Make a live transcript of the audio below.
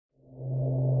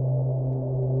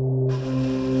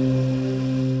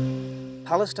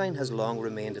Palestine has long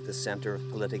remained at the centre of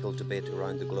political debate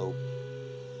around the globe.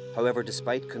 However,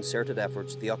 despite concerted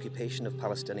efforts, the occupation of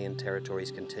Palestinian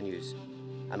territories continues,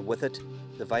 and with it,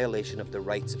 the violation of the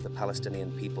rights of the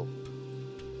Palestinian people.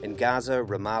 In Gaza,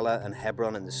 Ramallah and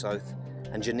Hebron in the south,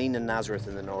 and Jenin and Nazareth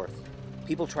in the north,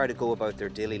 people try to go about their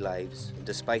daily lives, and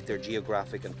despite their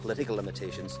geographic and political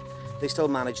limitations, they still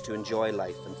manage to enjoy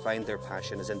life and find their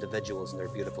passion as individuals in their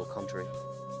beautiful country.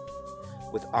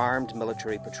 With armed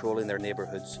military patrolling their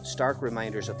neighbourhoods, stark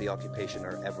reminders of the occupation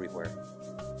are everywhere.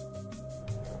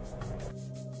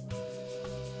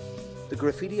 The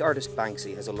graffiti artist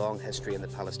Banksy has a long history in the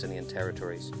Palestinian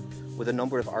territories, with a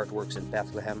number of artworks in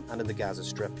Bethlehem and in the Gaza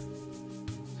Strip.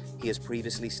 He has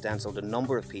previously stenciled a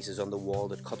number of pieces on the wall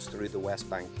that cuts through the West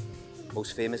Bank,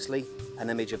 most famously an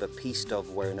image of a peace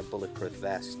dove wearing a bulletproof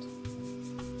vest.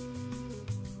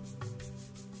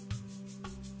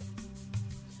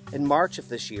 In March of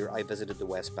this year, I visited the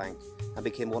West Bank and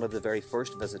became one of the very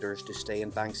first visitors to stay in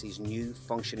Banksy's new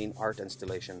functioning art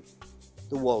installation,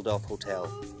 the Walled-Off Hotel.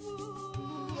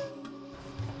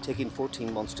 Taking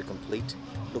 14 months to complete,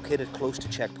 located close to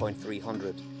checkpoint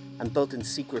 300 and built in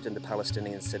secret in the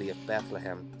Palestinian city of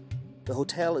Bethlehem, the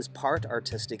hotel is part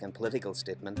artistic and political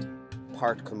statement,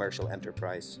 part commercial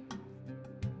enterprise.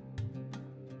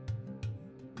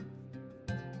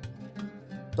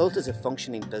 Built as a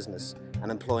functioning business and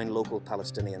employing local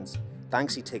Palestinians,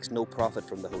 Banksy takes no profit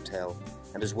from the hotel,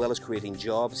 and as well as creating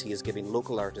jobs, he is giving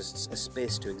local artists a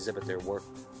space to exhibit their work.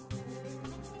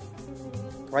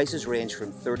 Prices range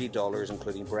from $30,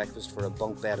 including breakfast for a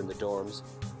bunk bed in the dorms,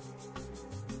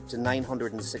 to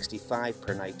 $965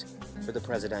 per night for the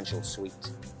presidential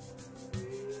suite.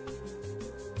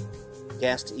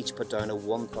 Guests each put down a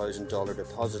 $1,000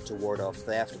 deposit to ward off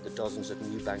theft of the dozens of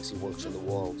new Banksy works on the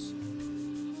walls.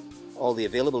 All the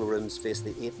available rooms face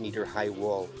the 8-metre high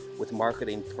wall, with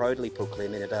marketing proudly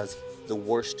proclaiming it as the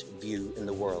worst view in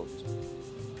the world.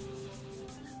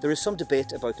 There is some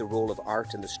debate about the role of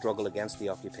art in the struggle against the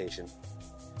occupation,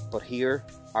 but here,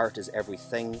 art is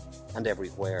everything and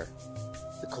everywhere.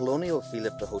 The colonial feel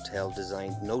of the hotel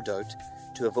designed, no doubt,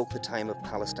 to evoke the time of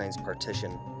Palestine's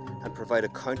partition and provide a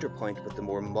counterpoint with the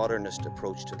more modernist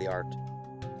approach to the art.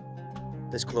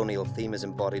 This colonial theme is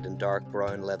embodied in dark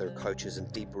brown leather couches and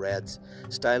deep reds,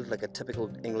 styled like a typical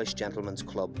English gentleman's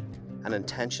club, and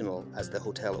intentional as the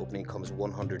hotel opening comes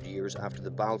 100 years after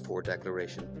the Balfour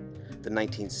Declaration, the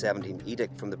 1917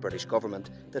 edict from the British government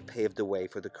that paved the way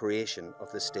for the creation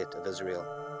of the State of Israel.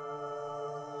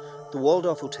 The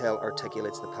Walled-Off Hotel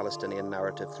articulates the Palestinian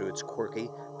narrative through its quirky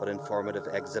but informative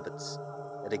exhibits.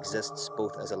 It exists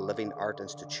both as a living art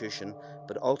institution,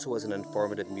 but also as an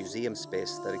informative museum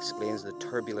space that explains the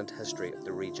turbulent history of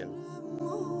the region.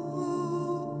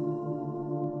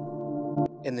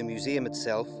 In the museum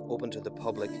itself, open to the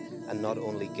public and not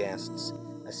only guests,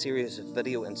 a series of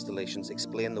video installations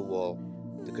explain the wall,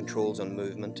 the controls on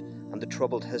movement, and the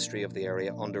troubled history of the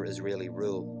area under Israeli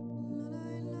rule.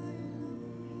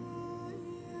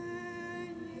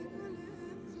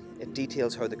 It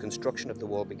details how the construction of the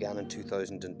wall began in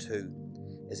 2002,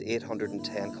 is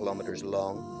 810 kilometres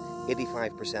long,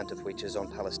 85% of which is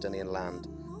on Palestinian land,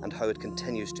 and how it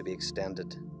continues to be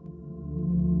extended.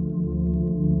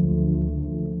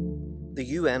 The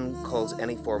UN calls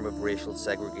any form of racial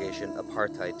segregation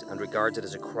apartheid and regards it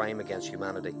as a crime against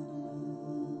humanity.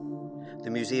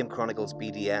 The museum chronicles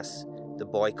BDS, the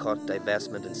boycott,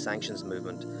 divestment and sanctions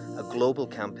movement, a global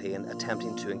campaign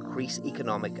attempting to increase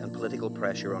economic and political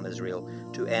pressure on Israel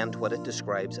to end what it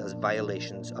describes as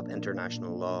violations of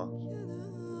international law.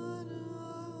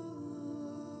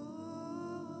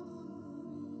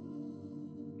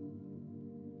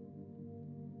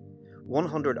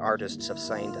 "100 artists have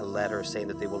signed a letter saying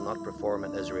that they will not perform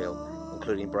in Israel,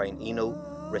 including Brian Eno,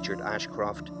 Richard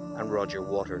Ashcroft and Roger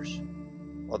Waters.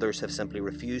 Others have simply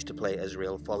refused to play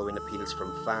Israel following appeals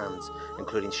from fans,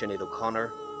 including Sinead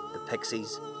O'Connor, the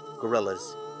Pixies,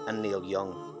 Gorillaz and Neil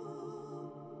Young.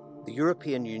 The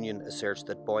European Union asserts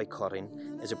that boycotting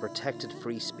is a protected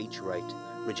free speech right,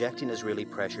 rejecting Israeli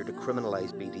pressure to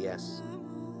criminalise BDS.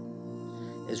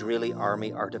 Israeli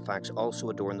army artefacts also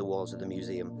adorn the walls of the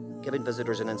museum, giving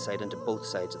visitors an insight into both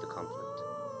sides of the conflict.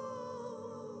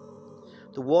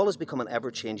 The wall has become an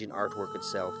ever-changing artwork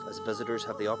itself, as visitors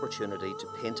have the opportunity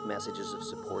to paint messages of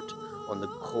support on the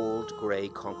cold, grey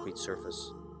concrete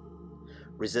surface.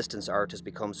 Resistance art has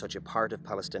become such a part of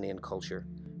Palestinian culture,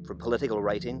 from political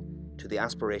writing to the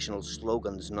aspirational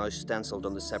slogans now stenciled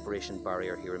on the separation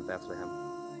barrier here in Bethlehem.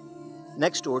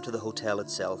 Next door to the hotel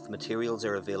itself, materials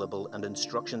are available and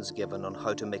instructions given on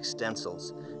how to make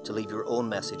stencils to leave your own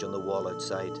message on the wall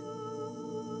outside.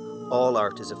 All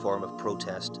art is a form of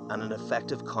protest and an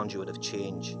effective conduit of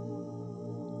change.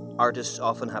 Artists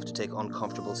often have to take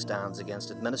uncomfortable stands against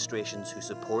administrations who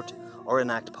support or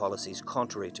enact policies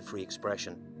contrary to free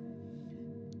expression.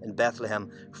 In Bethlehem,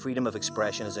 freedom of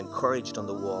expression is encouraged on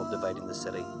the wall dividing the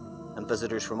city, and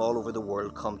visitors from all over the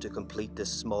world come to complete this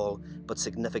small but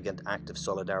significant act of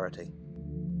solidarity.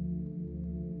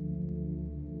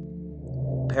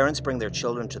 Parents bring their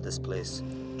children to this place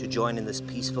to join in this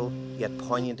peaceful yet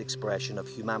poignant expression of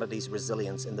humanity's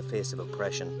resilience in the face of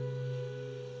oppression.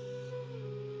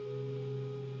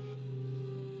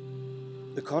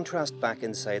 The contrast back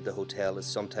inside the hotel is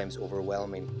sometimes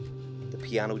overwhelming. The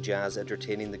piano jazz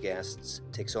entertaining the guests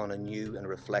takes on a new and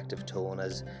reflective tone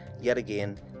as, yet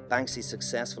again, Banksy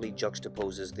successfully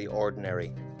juxtaposes the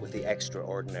ordinary with the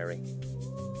extraordinary.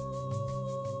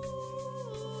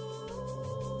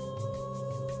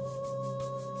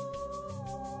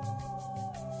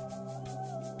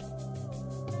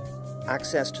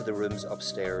 Access to the rooms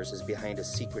upstairs is behind a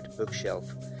secret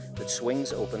bookshelf that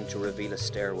swings open to reveal a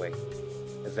stairway,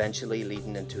 eventually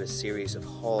leading into a series of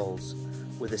halls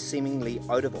with a seemingly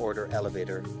out-of-order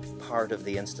elevator part of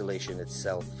the installation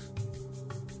itself.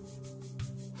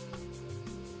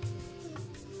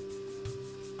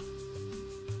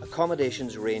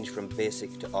 Accommodations range from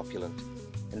basic to opulent.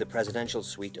 In the presidential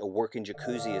suite, a working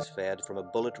jacuzzi is fed from a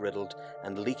bullet-riddled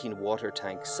and leaking water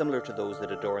tank similar to those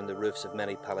that adorn the roofs of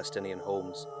many Palestinian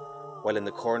homes, while in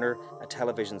the corner, a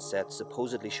television set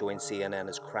supposedly showing CNN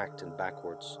is cracked and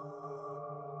backwards.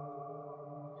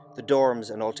 The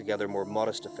dorms, an altogether more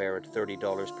modest affair at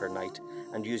 $30 per night,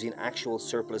 and using actual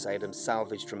surplus items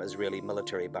salvaged from Israeli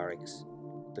military barracks.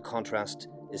 The contrast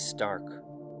is stark.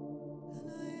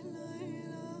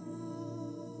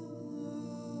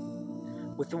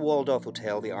 With the walled-off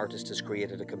hotel, the artist has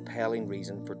created a compelling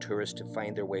reason for tourists to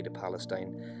find their way to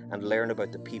Palestine and learn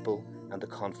about the people and the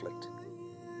conflict.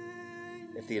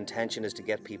 If the intention is to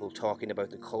get people talking about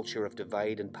the culture of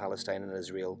divide in Palestine and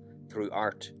Israel through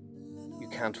art, you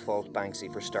can't fault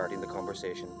Banksy for starting the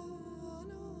conversation.